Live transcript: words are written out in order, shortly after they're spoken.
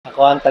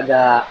Ako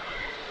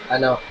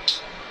ang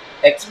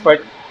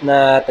expert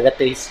na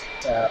taga-taste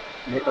sa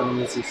nito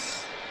ni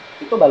Mrs.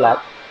 Ito ba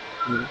lahat?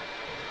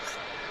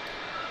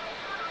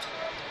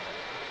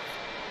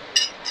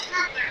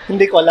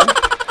 Hindi ko alam.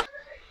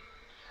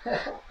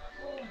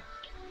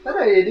 What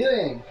are you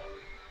doing?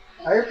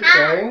 Are you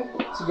preparing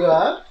to go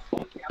out?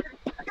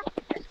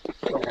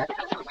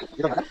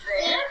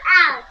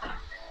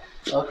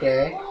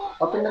 Okay.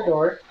 Open the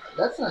door.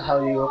 That's not how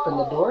you open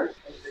the door.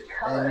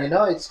 And you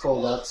know it's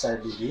cold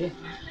outside, baby.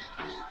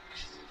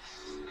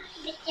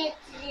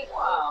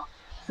 Wow.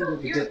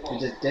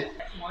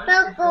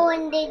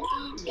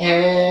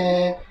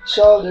 Head,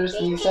 shoulders,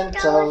 knees and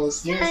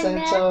toes, knees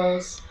and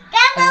toes.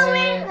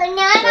 Head,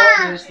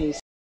 shoulders, knees.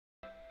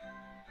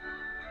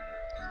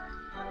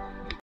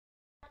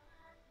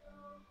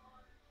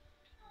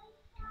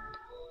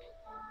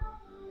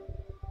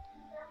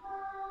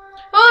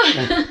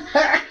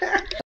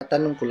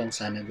 Tanong ko lang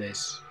sana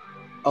guys,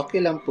 okay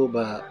lang po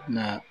ba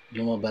na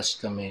lumabas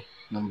kami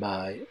ng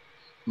bahay,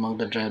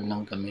 magdadrive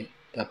lang kami,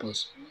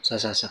 tapos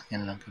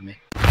sasakyan lang kami?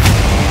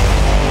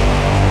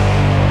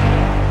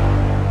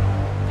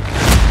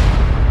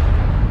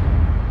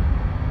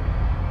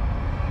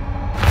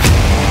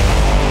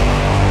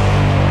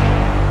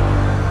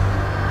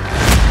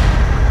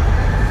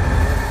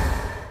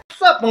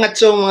 What's up mga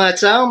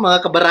chong, mga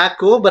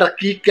kabarako,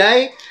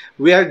 barakikay?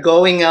 We are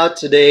going out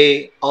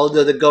today,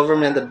 although the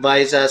government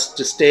advised us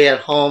to stay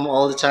at home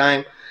all the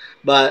time.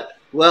 But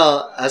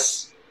well,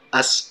 as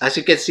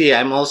you can see,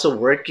 I'm also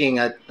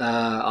working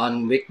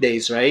on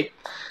weekdays, right?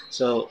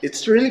 So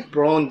it's really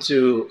prone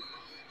to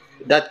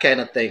that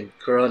kind of thing,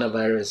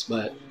 coronavirus.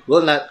 But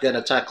we're not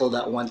gonna tackle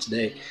that one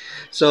today.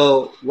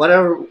 So what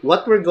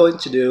we're going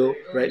to do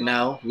right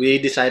now, we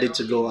decided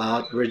to go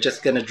out. We're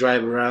just gonna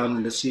drive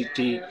around the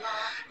city,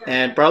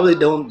 and probably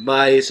don't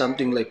buy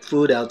something like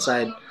food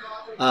outside.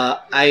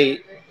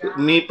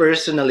 Me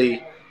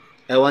personally,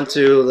 I want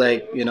to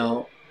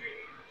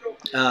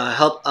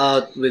help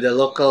out with the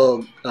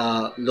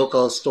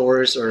local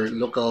stores or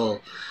local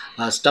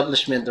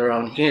establishment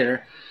around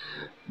here.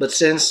 But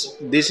since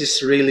this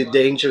is really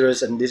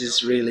dangerous and this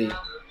is really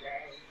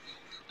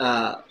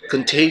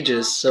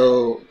contagious,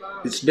 so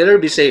it's better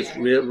be safe.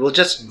 We'll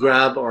just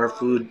grab our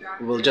food.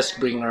 We'll just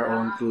bring our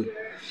own food.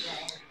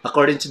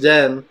 According to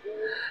them,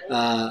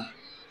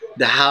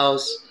 the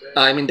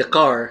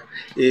car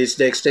is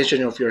the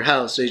extension of your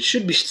house, so it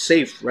should be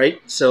safe, right?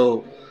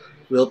 So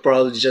we'll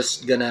probably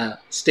just gonna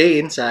stay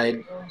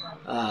inside.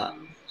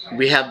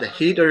 We have the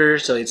heater,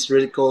 so it's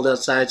really cold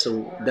outside,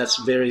 so that's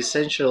very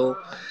essential.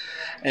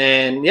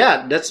 And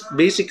yeah, that's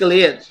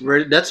basically it.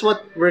 That's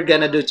what we're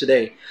gonna do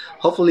today.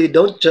 Hopefully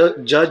don't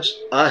judge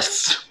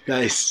us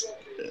guys.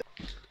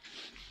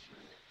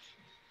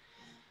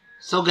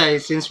 So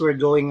guys, since we're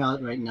going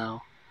out right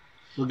now,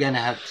 we're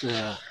gonna have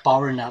to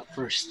power nap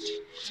first.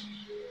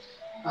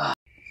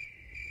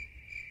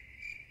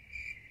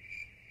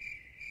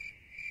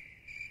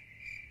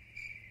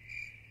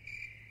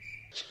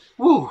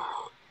 Woo!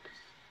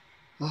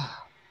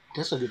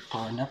 That's a good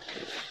power nap.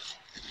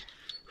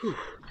 Whew.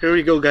 Here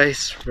we go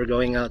guys, we're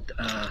going out.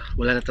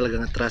 Wala na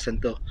talagang atrasan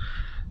to.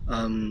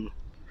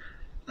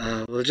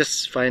 We'll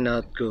just find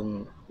out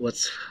kung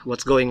what's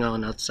going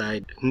on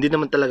outside. Hindi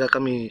naman talaga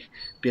kami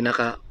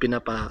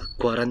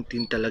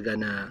pinapa-quarantine talaga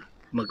na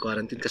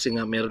mag-quarantine kasi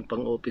nga meron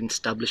pang open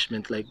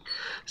establishment like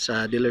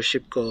sa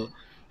dealership ko.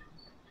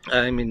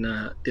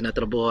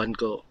 Tinatrabuhan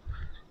ko.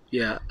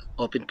 Yeah,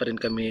 open pa rin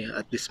kami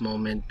at this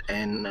moment,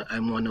 and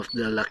I'm one of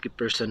the lucky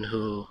person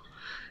who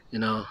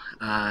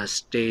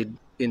stayed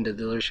in the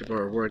dealership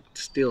or worked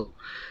still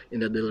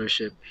in the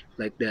dealership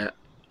like that.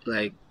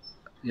 Like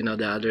the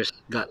others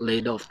got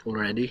laid off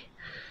already,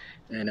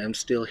 and I'm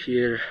still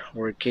here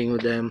working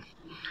with them,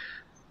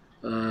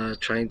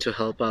 trying to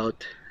help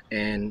out.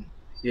 And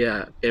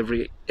yeah,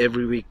 every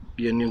week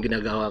yun yung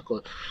ginagawa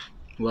ko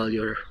while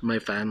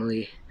my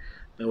family,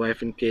 my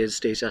wife and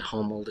kids stays at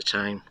home all the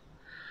time.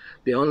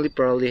 They only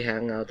probably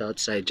hang out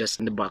outside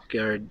just in the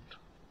backyard.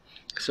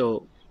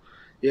 So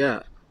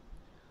yeah,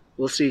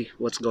 we'll see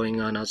what's going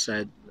on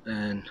outside,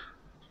 and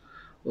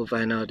we'll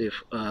find out if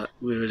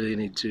we really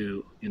need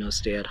to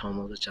stay at home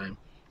all the time.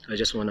 I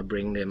just want to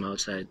bring them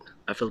outside.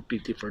 I feel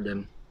pity for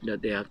them that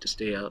they have to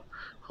stay at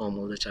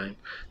home all the time.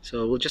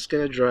 So we're just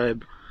gonna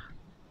drive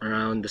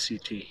around the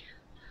city.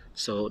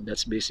 So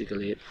that's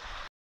basically it.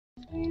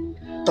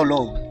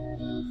 Tulog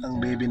ang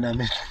baby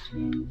namin.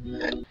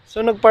 So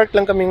nagpark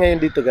lang kami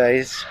ngayon dito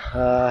guys,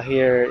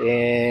 here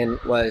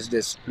in what is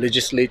this,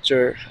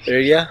 legislature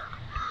area.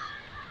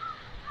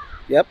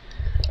 Yep,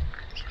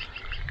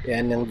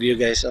 yan ang view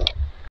guys.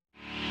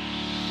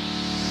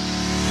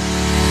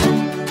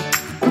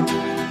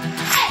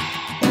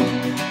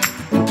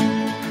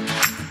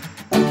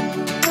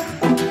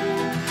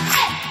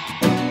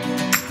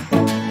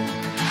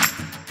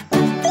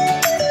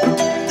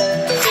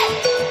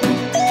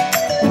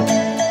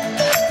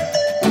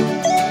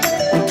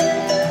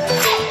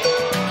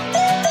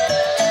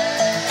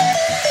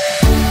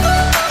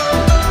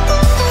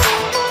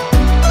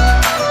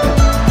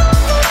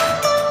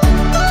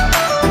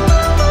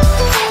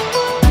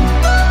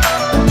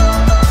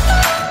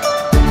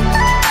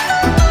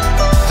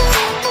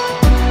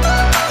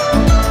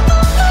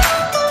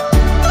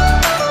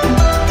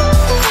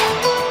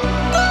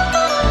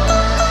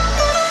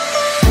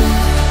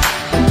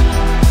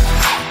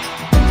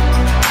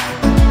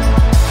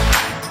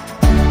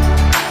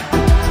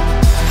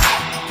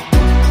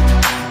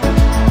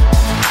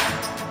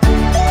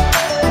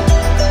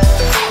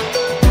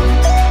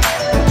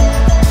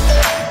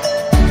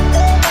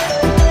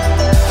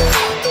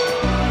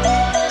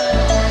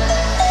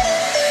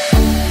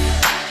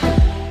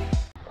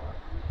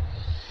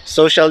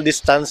 social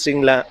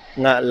distancing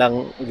nga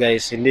lang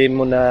guys. Hindi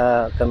mo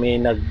na kami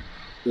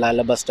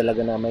naglalabas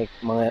talaga na may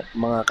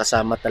mga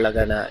kasama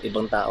talaga na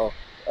ibang tao.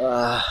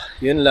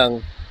 Yun lang.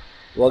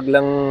 Wag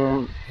lang,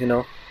 you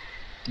know,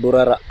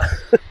 burara.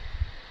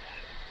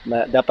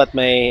 Dapat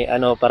may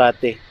ano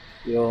parati,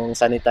 yung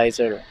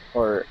sanitizer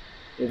or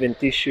even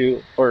tissue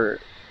or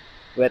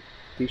wet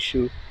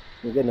tissue,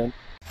 yung ganun.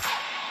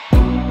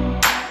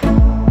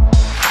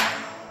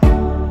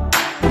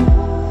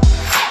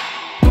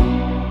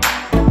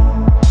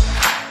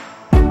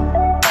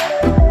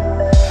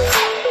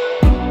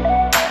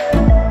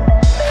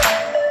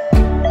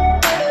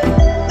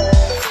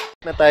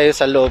 Na tayo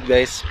sa loob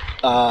guys.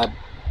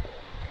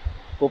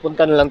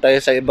 Pupunta na lang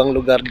tayo sa ibang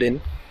lugar din.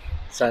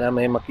 Sana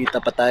may makita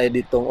pa tayo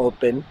ditong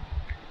open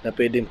na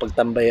pwedeng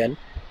pagtambayan.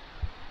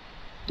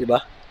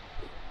 Diba?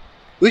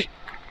 Uy!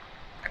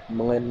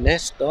 Mga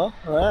nest oh.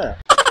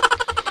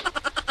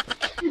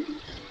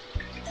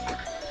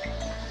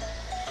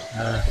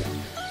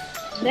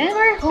 Then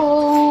we're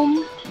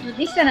home. At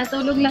least na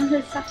natulog lang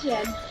sa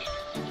sasakyan.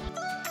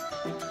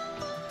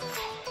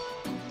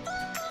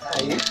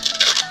 Ay.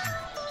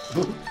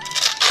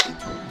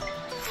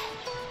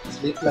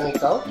 Sleep lang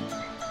ikaw?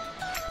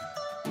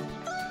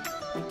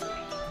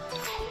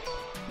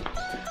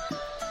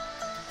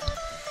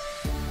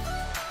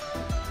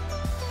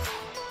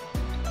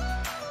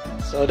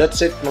 So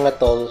that's it mga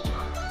tol.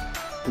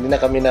 Hindi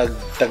na kami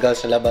nagtagal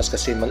sa labas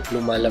kasi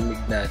lumalamig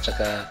na,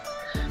 tsaka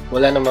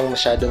wala namang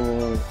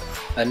masyadong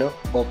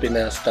open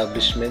na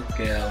establishment,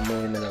 kaya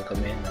umuwi na lang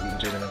kami,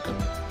 nag-enjoy na lang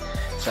kami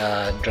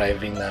sa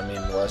driving namin.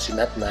 While si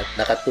Natnat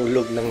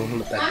nakatulog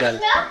ng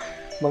matagal.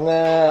 Mga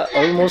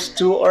almost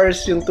 2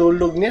 hours yung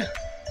tulog niya.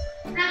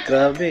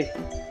 Grabe.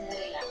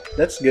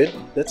 That's good.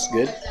 That's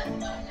good.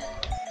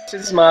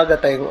 Since maaga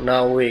tayong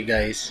nauwi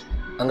guys,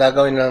 ang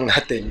gagawin lang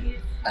natin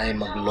ay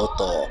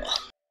magluto.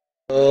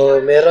 So,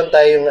 meron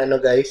tayong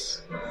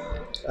guys,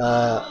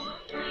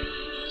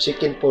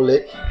 chicken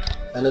pullet.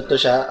 Ano to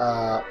siya?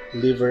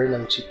 Liver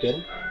ng chicken.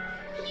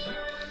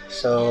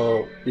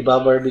 So,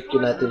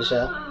 iba-barbecue natin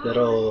siya,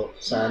 pero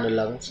sa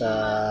lang, sa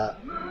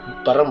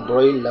parang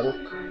broil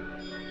lang.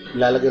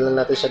 Ilalagay lang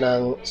natin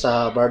siya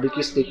sa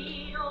barbecue stick.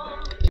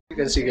 You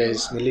can see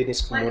guys,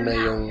 nilinis ko muna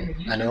yung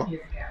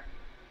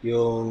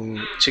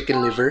yung chicken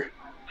liver.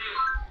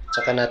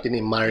 Tsaka natin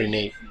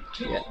i-marinate.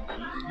 Yan.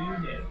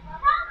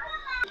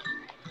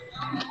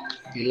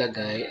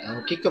 Ilagay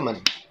ang kikaman.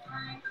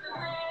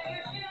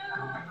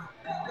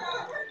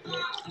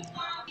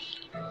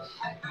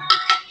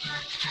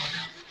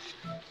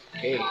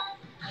 Okay.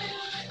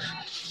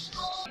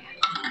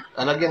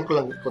 Alagyan ko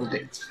lang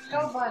konti.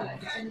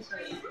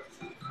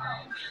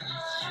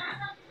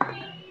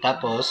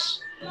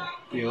 Tapos,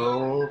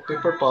 yung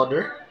pepper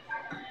powder.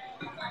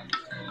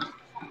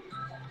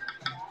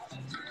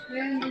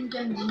 Meron din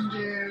dyan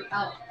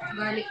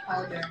garlic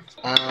powder.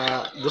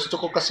 Gusto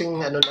ko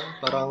kasing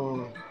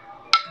parang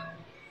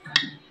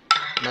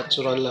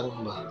natural lang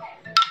ba.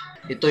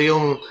 Ito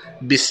yung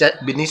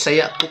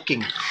binisaya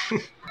cooking.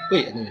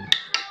 Uy, ano yun?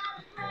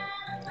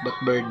 Ba't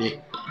birthday?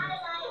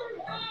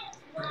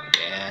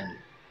 Ayan.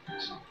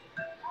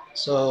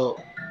 So,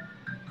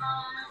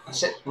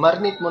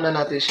 marinate muna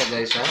natin siya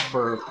guys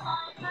for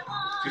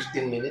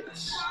 15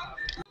 minutes.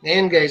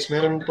 Ngayon guys,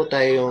 meron po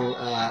tayong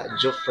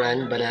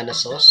Jofran banana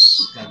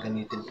sauce.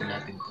 Gagamitin po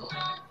natin to.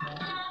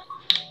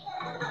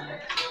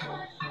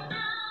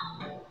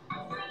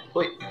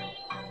 Uy!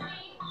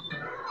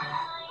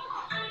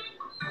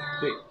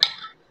 Uy!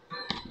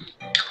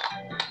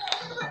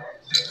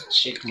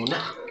 Shake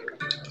muna.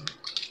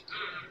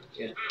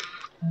 Yan.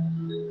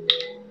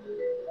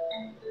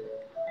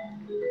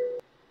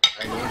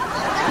 Ayan.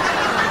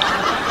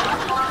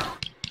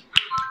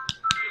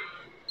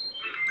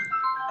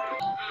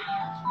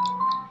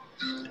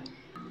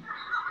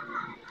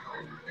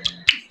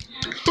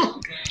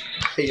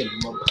 Ayan,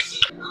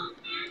 lumabas.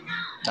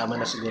 Tama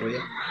na siguro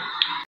yan.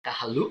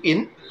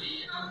 Kahaluin.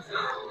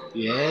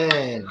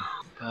 Yan.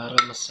 Para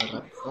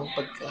masarap ang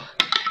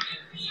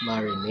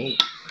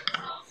pagka-marinate.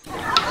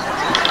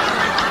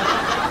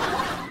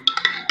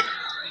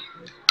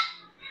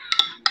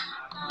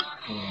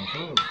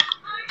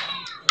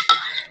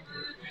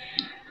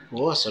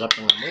 Oh, sarap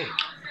ng amoy.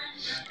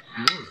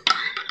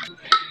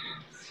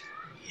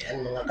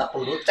 Yan mga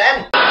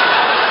kapulutan.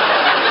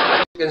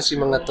 You can see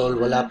mga tol,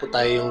 wala po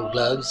tayong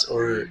gloves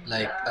or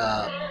like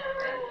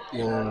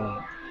yung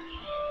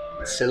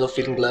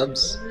cellophane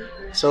gloves.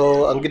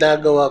 So, ang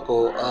ginagawa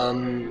ko,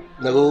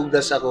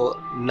 naguhugas ako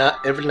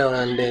every now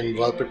and then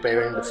while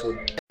preparing the food.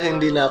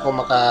 Hindi na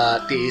ako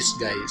makatiis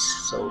guys.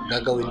 So,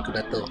 gagawin ko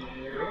na to.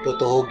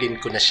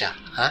 Tutuhugin ko na siya.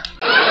 Ha?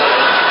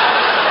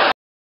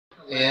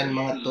 Ayan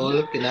mga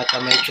tol,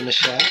 pinakamay ko na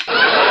siya.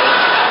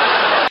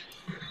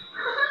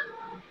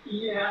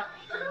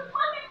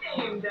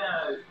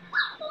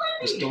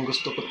 Gustong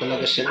gusto ko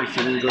talaga siyang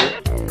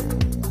i-finger.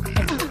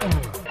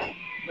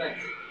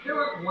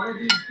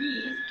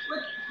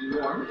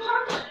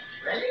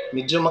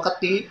 Medyo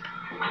makati.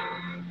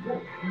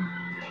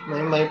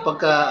 May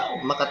pagka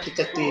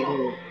makati-kati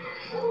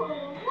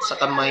sa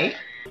kamay.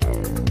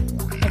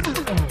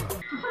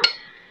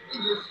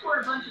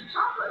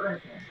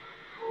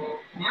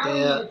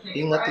 Kaya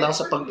ingat lang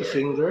sa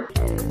pag-finger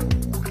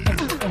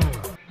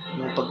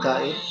ng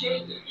pagkain.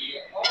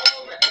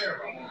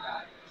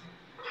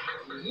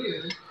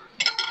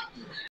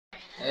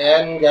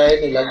 Ayan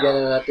guys, nilagyan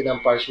na natin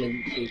ng parchment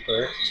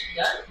paper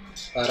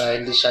para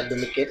hindi siya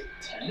dumikit.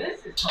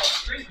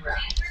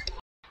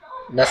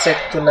 Naset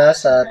ko na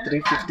sa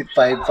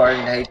 355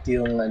 Fahrenheit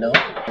yung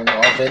yung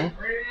oven.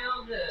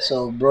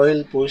 So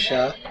broil po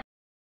siya.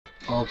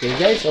 Okay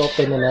guys,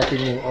 open na natin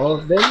yung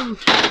oven.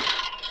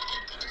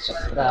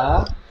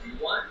 Saka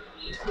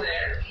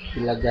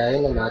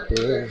ilagay na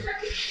natin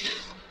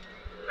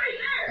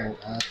ang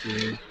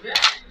ating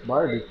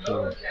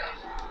barbecue.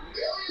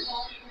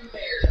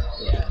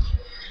 Yan.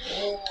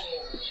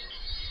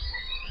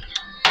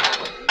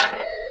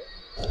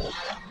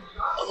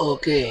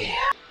 Okay.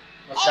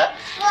 What's that?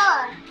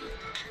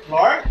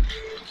 Floor?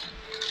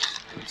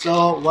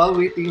 So, while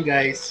waiting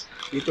guys,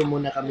 dito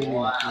muna kami ni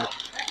Makita.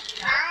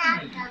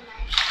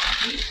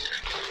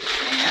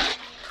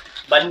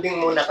 Banding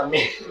muna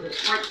kami.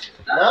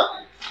 No?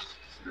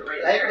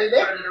 Like with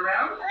it?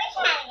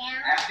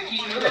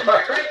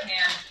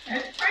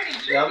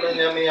 Yummy,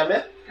 yummy, yummy?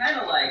 Kind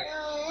of like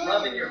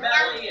rubbing your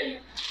belly and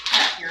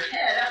patting your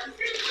head at the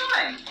same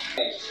time.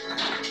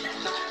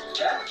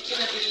 That's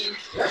gonna be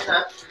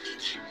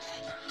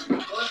the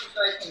closest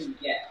I can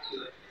get to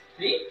it.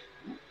 See?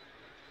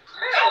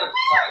 Kind of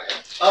looks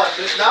like Oh,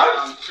 sit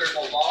down?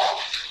 circle ball.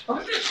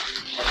 Let's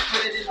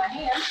put it in my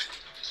hand.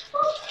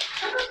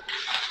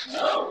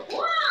 Oh,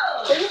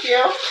 whoa! Thank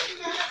you.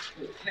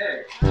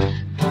 Okay.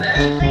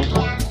 Then,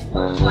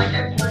 looks like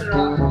I put it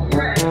on the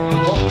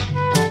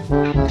bread.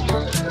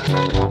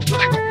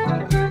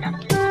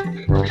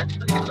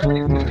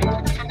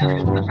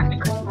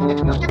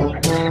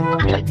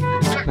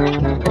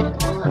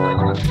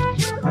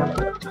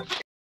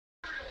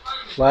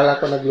 While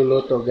ako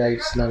nagluluto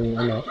guys ng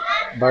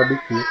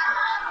barbecue,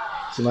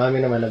 si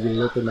Mami naman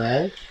nagluluto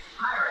ng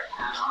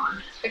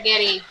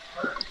Spaghetti.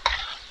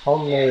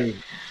 homemade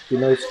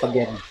Pinoy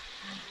spaghetti.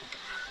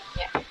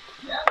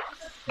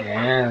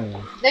 Ayan.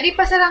 Dali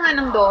pa sarangan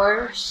ng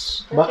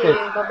doors. Kasi Bakit?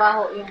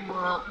 babaho yung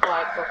mga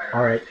kwarto.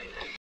 Alright.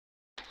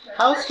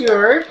 How's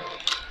your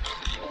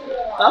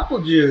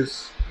apple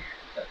juice?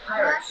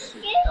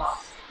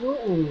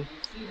 Mm-mm.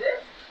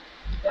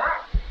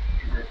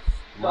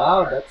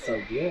 Wow, that's so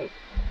good.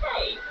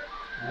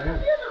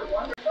 Mm.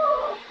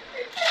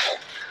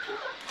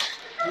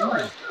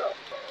 Mm.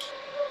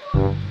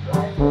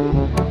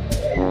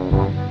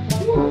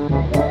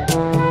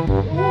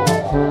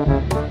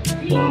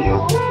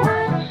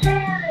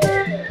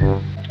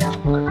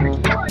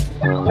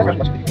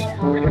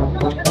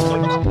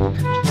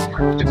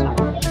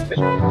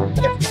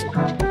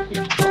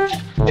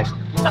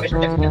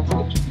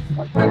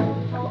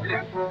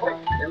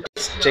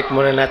 Check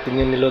muna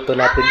natin yung niluto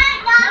natin.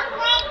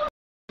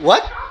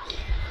 What?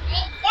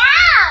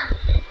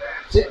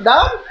 Sit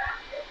down?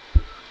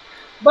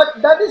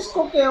 But Dad is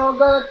cooking. I'm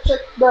gonna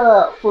check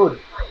the food.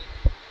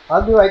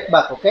 I'll be right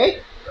back,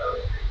 okay?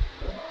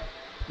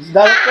 Is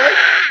that okay?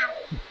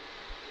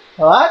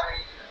 What?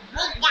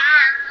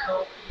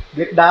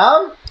 Get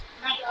down?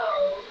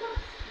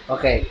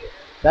 Okay.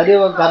 Daddy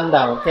will come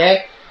down,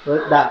 okay?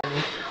 Put down.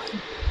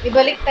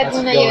 Ibaliktad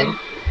mo Let's na go. yun.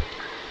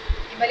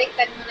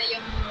 Ibaliktad mo na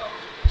yung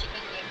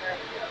chicken liver.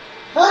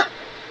 Ha?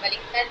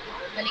 Baliktad.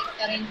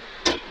 Baliktad rin.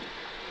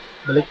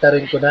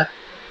 Baliktarin ko na.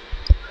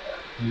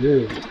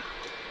 Yun.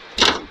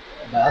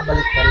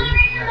 Baliktarin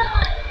ko na.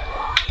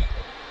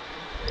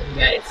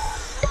 Guys.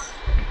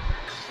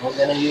 We're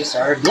gonna use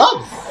our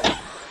gloves.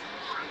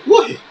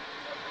 Woo!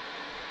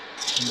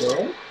 And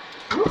then,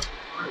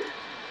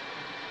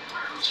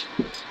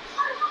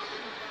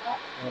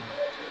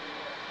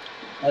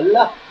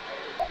 ala.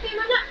 Okay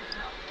mo na.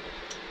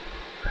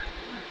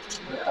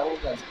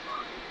 Natawagan.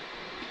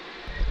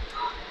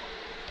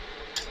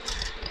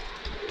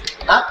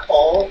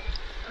 Apple.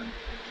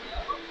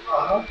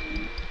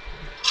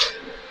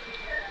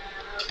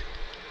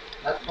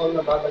 Apple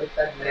na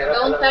babaliktad. Meron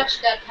Don't palang-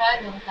 touch that, ha?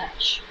 Don't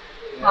touch.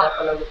 Meron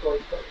palang luto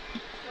ito.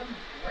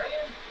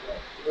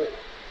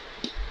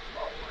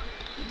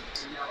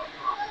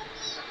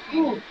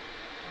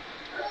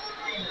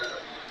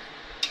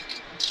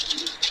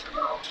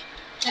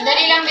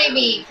 Sandali lang,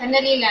 baby.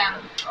 Sandali lang.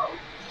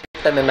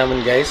 Ito na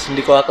naman guys,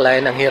 hindi ko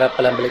akalain ang hirap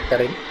palang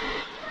baliktarin.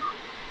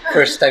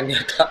 First time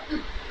yata.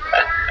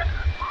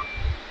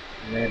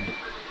 Ayan.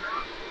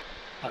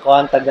 Ako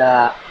ang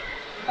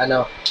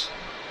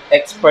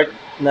expert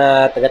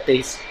na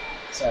taga-taste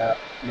sa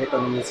nito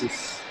ni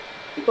Mrs.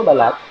 Ito ba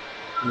lahat?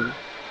 Hindi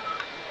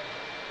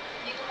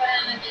ko pa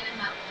nalagyan ng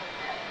macro.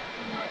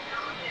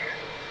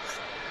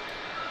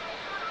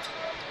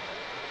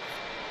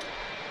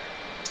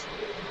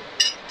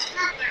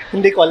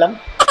 Hindi ko alam.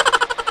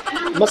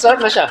 Masarap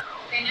na siya.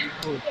 Okay na?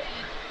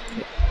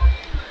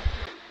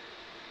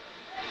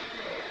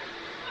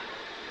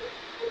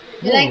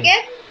 You like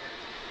it?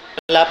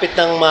 Malapit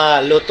nang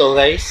maluto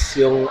guys,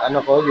 yung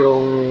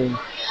yung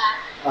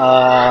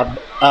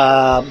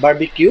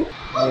barbecue.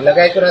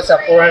 Nilagay ko na sa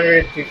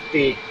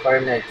 450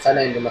 Fahrenheit.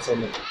 Sana hindi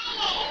masunog.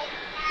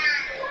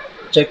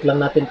 Check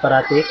lang natin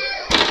parati.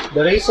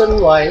 The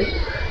reason why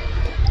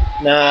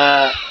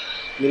na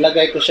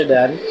nilagay ko siya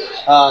dyan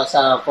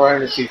sa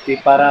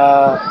 450 para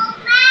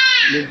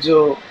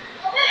medyo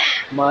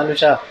maano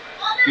siya,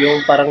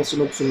 yung parang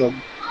sunog-sunog.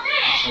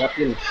 Sarap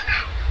yun.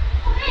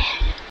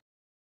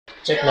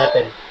 Check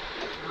natin.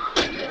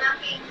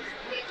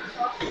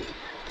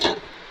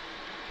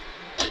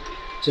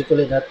 Check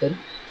ulit natin.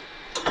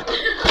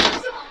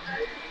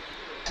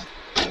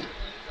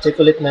 Check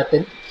ulit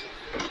natin.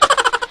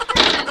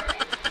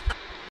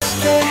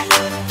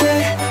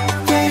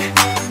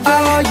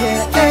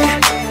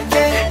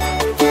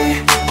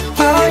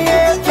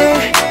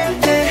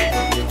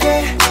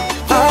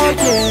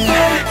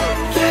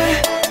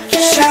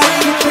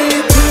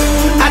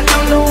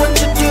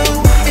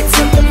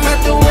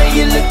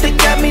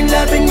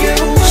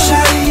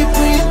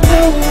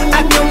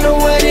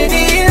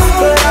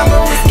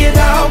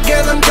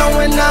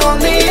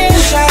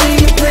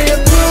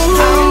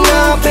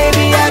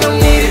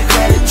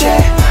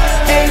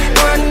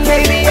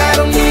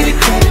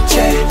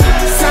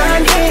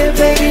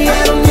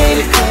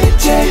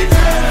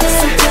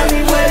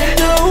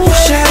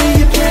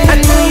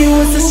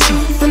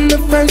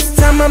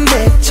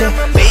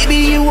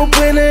 Baby, you a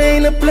winner,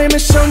 ain't a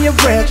blemish on your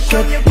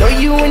record. Know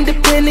you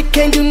independent,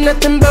 can't do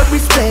nothing but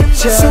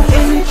respect ya. So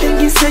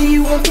anything you say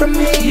you want from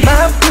me,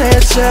 my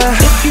pleasure.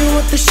 If you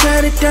want the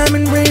shiny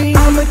diamond ring,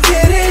 I'ma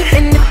get it.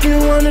 And if you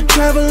wanna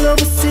travel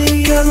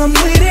overseas, girl, I'm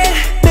with it.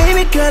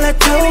 Baby girl, I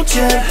told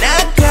ya,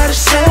 I gotta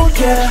show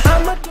ya.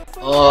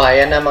 Oh,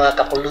 ayan na mga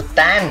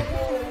kapulutan.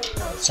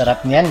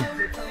 Sarap niyan.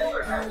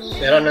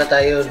 Meron na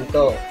tayo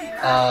dito.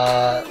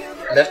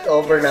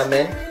 Leftover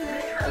namin.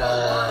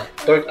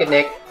 Turkey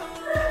neck.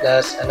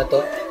 Plus, ano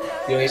to?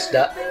 Yung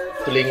isda.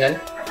 Tulingan.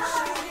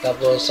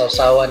 Tapos,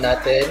 sausawan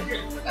natin.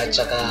 At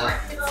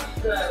saka,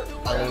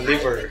 ang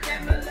liver.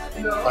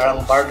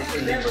 Parang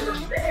barbecue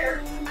liver.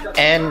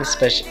 And,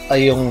 special,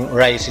 yung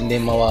rice, hindi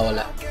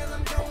mawawala.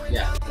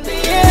 Yeah.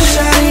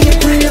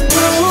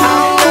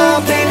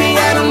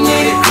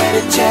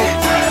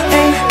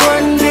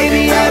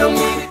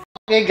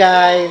 Okay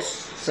guys,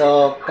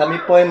 so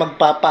kami po ay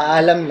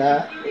magpapaalam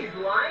na.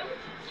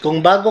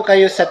 Kung bago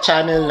kayo sa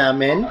channel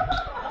namin,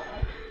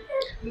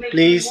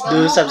 please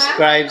do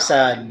subscribe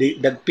sa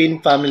Dagpin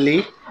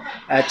Family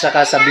at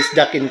saka sa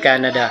Bisdak in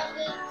Canada.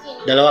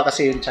 Dalawa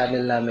kasi yung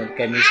channel namin,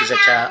 kay Mrs.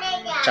 at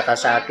saka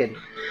sa akin.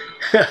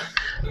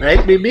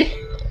 Right, baby?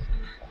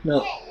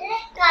 No.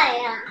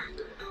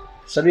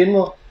 Sabihin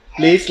mo,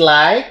 please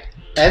like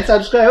and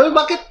subscribe. Oh,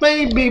 bakit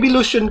may baby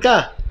lotion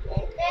ka?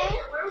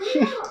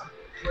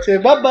 Say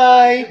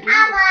bye-bye.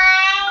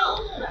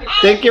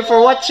 Thank you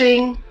for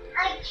watching.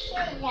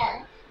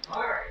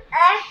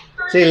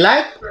 Say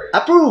like,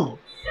 approve.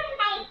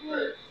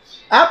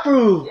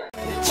 Approve.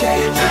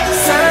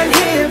 Sign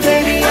here,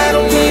 baby, I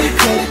don't need a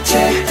credit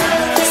check.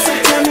 So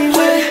tell me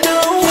what to do.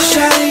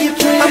 Shawty, you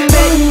play. I'm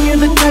betting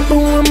you're the type of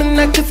woman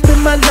I could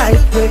spend my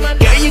life with.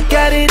 Girl, you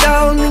got it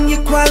all and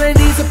your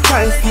qualities are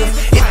priceless.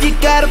 If you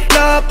got a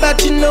flaw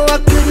about you, know I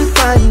couldn't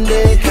find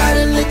it.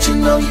 Gotta let you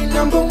know you're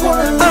number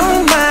one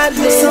on my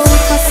list. So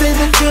if I say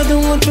that you're the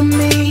one for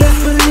me,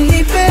 let's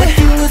believe it. With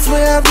you is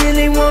where I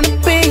really wanna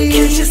be.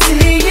 Can't you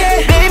see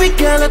it? Baby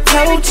girl, I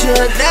told you,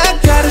 now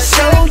I gotta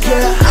show you.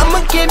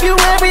 I'ma give you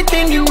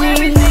everything you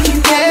need.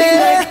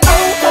 Yeah. Oh,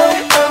 oh,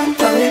 oh,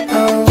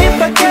 oh, oh. If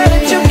I got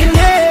it, you can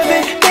have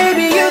it.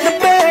 Baby, you're the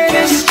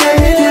baddest.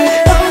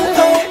 Yeah. Oh,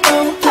 oh,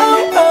 oh,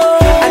 oh, oh.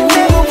 I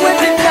never would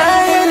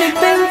deny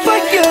anything for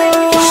you.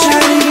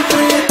 Shawty, you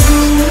play it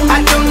cool. I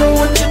don't know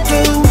what to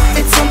do.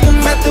 It's something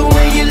about the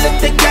way you look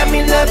that got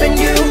me loving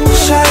you.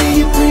 Shawty,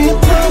 you play it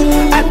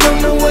cool. I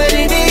don't know what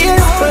it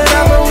is, but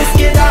I'ma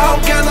risk it all.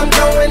 Girl, I'm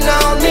going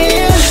all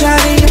in.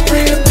 Shawty, you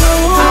play it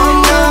cool.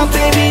 Oh no,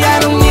 baby, I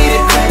don't need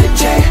a credit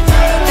check.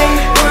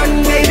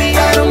 A1, baby,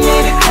 I don't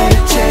need a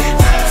credit check.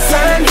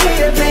 Sign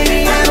here,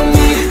 baby, I don't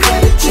need a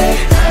credit check.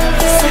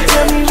 So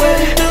tell me what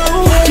to do.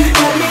 You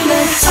got me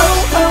like,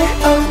 oh,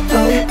 oh, oh,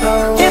 oh,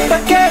 oh. If I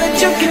got it,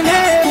 you can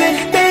have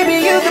it. Baby,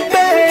 you're the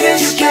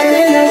baddest. You got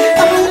me like,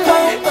 oh,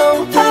 oh,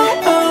 oh,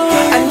 oh,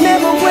 oh. I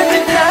never would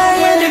deny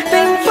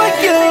anything for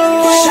you.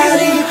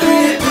 Shawty, you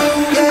pretty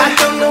blue. I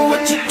don't know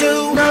what you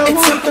do.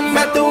 It's something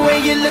about the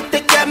way you look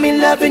that got me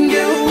loving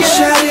you.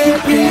 Shawty, you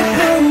pretty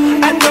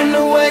blue. I don't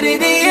know what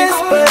it is,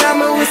 but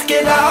I'ma risk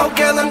it all.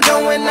 Girl, I'm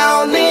going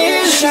all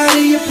in.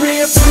 Shawty, you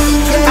pretty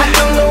blue. I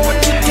don't know what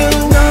you do.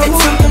 It's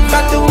something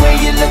about the way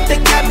you look that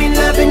got me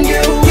loving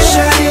you.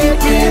 Shawty, you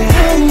pretty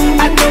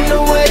blue. I don't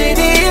know what it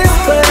is,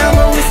 but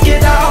I'ma risk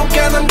it all.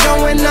 Girl, I'm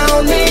going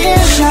all in.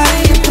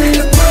 Shawty, you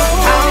pretty blue.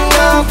 Oh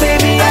no,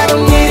 baby, I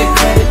don't need a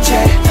credit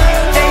check.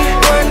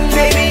 A1,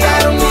 baby, I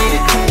don't need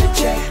a credit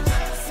check.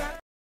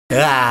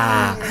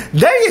 Ah,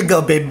 there you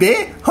go,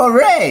 baby.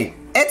 Hooray!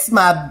 It's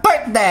my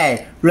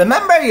birthday.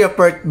 Remember your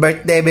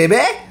birthday, baby?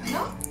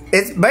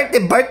 It's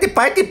birthday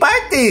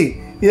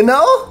party. You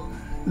know?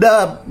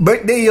 The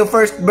birthday, your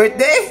first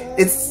birthday?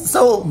 It's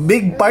so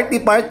big party.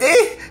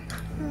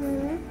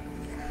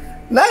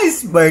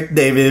 Nice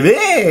birthday,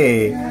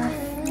 baby.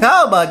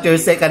 How about your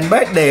second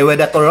birthday with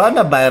the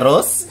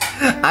coronavirus?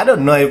 I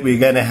don't know if we're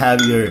gonna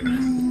have your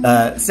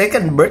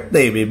second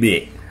birthday,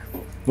 baby.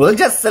 We'll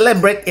just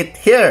celebrate it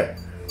here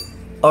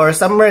or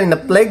somewhere in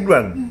the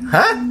playground,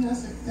 huh?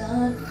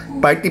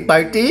 Party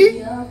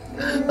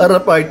or a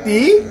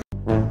party?